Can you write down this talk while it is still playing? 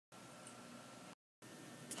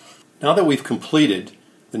Now that we've completed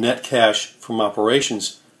the net cash from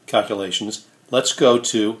operations calculations, let's go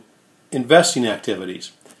to investing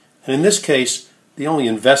activities. And in this case, the only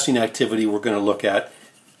investing activity we're going to look at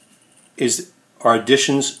is our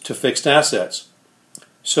additions to fixed assets.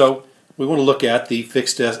 So we want to look at the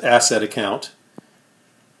fixed asset account,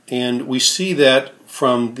 and we see that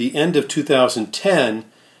from the end of 2010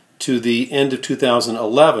 to the end of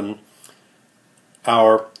 2011,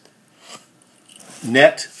 our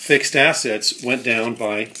net fixed assets went down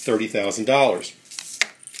by $30,000.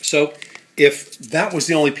 So if that was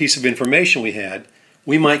the only piece of information we had,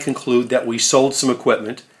 we might conclude that we sold some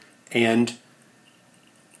equipment and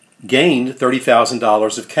gained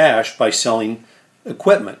 $30,000 of cash by selling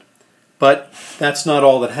equipment. But that's not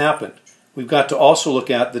all that happened. We've got to also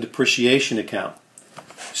look at the depreciation account.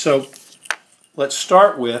 So let's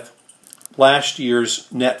start with last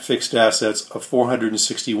year's net fixed assets of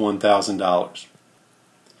 $461,000.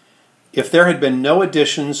 If there had been no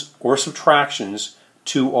additions or subtractions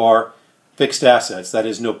to our fixed assets, that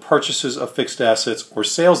is, no purchases of fixed assets or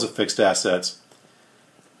sales of fixed assets,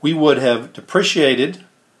 we would have depreciated,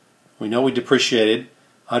 we know we depreciated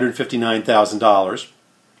 $159,000.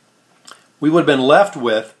 We would have been left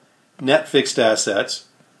with net fixed assets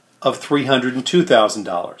of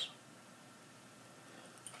 $302,000.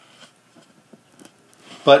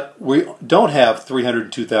 But we don't have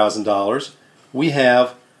 $302,000. We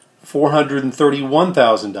have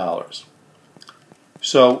 $431,000.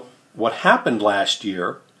 So what happened last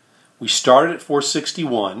year, we started at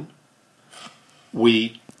 461,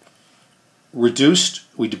 we reduced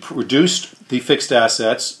the fixed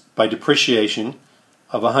assets by depreciation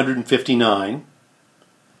of 159.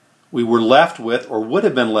 We were left with, or would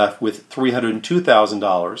have been left with,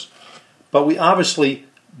 $302,000, but we obviously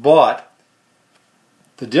bought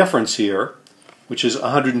the difference here, which is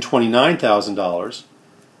 $129,000.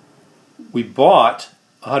 We bought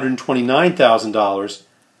 $129,000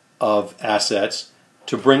 of assets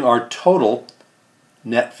to bring our total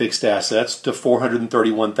net fixed assets to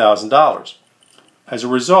 $431,000. As a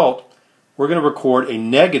result, we're going to record a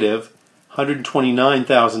negative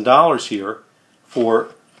 $129,000 here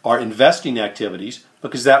for our investing activities,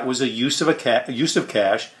 because that was a use of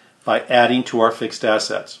cash by adding to our fixed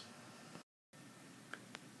assets.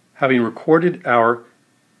 Having recorded our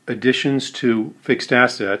additions to fixed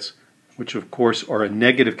assets, which of course are a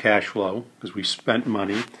negative cash flow because we spent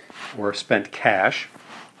money or spent cash,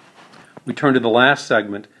 we turn to the last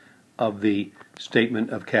segment of the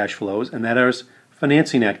statement of cash flows, and that is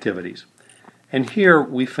financing activities. And here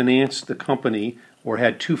we financed the company, or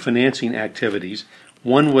had two financing activities.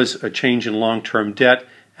 One was a change in long-term debt,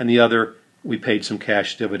 and the other we paid some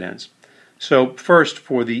cash dividends. So first,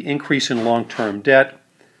 for the increase in long-term debt,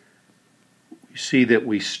 you see that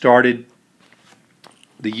we started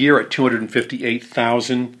the year at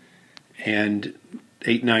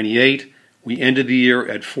 $258,898. We ended the year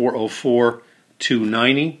at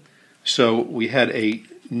 $404,290. So we had a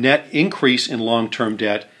net increase in long-term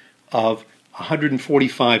debt of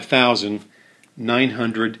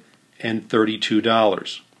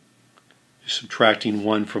 $145,932, subtracting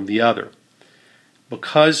one from the other.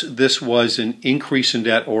 Because this was an increase in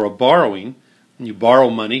debt or a borrowing, when you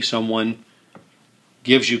borrow money, someone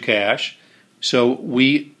gives you cash, so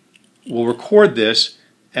we will record this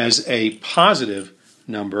as a positive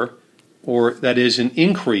number, or that is an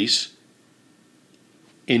increase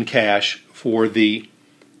in cash for the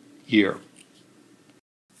year.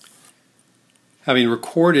 Having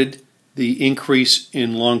recorded the increase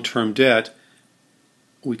in long-term debt,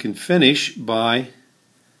 we can finish by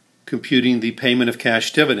computing the payment of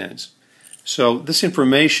cash dividends. So this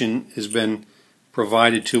information has been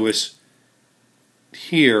provided to us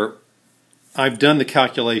here. I've done the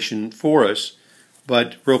calculation for us,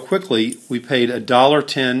 but real quickly, we paid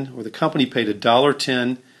 $1.10, or the company paid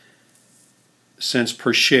 $1.10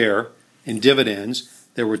 per share in dividends.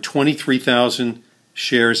 There were 23,000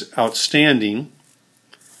 shares outstanding,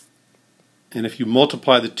 and if you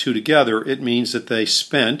multiply the two together, it means that they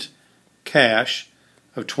spent cash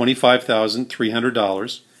of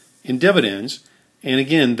 $25,300 in dividends, and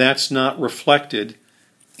again, that's not reflected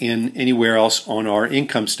in anywhere else on our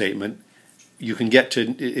income statement. You can get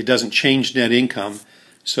to, it doesn't change net income,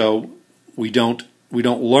 so we don't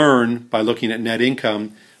learn by looking at net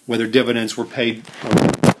income whether dividends were paid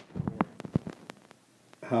or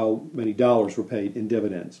how many dollars were paid in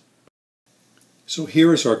dividends. So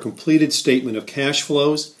here is our completed statement of cash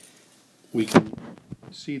flows. We can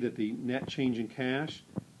see that the net change in cash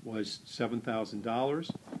was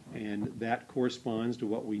 $7,000, and that corresponds to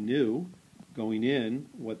what we knew going in,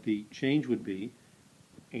 what the change would be,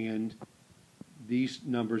 and these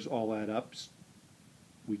numbers all add up.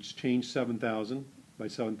 We changed 7,000 by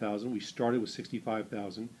 7,000. We started with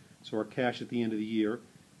 65,000. So our cash at the end of the year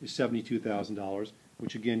is $72,000,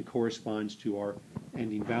 which again corresponds to our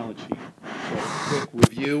ending balance sheet. So quick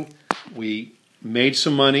review, we made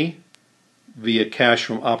some money via cash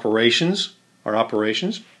from operations, our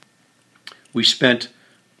operations. We spent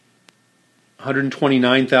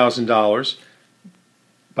 $129,000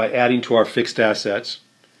 by adding to our fixed assets,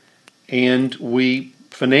 and we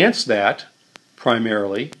financed that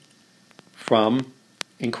primarily from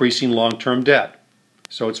increasing long-term debt.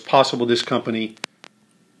 So it's possible this company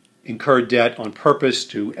incurred debt on purpose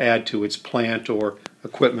to add to its plant or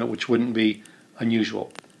equipment, which wouldn't be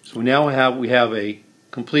unusual. So now we have a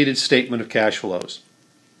completed statement of cash flows.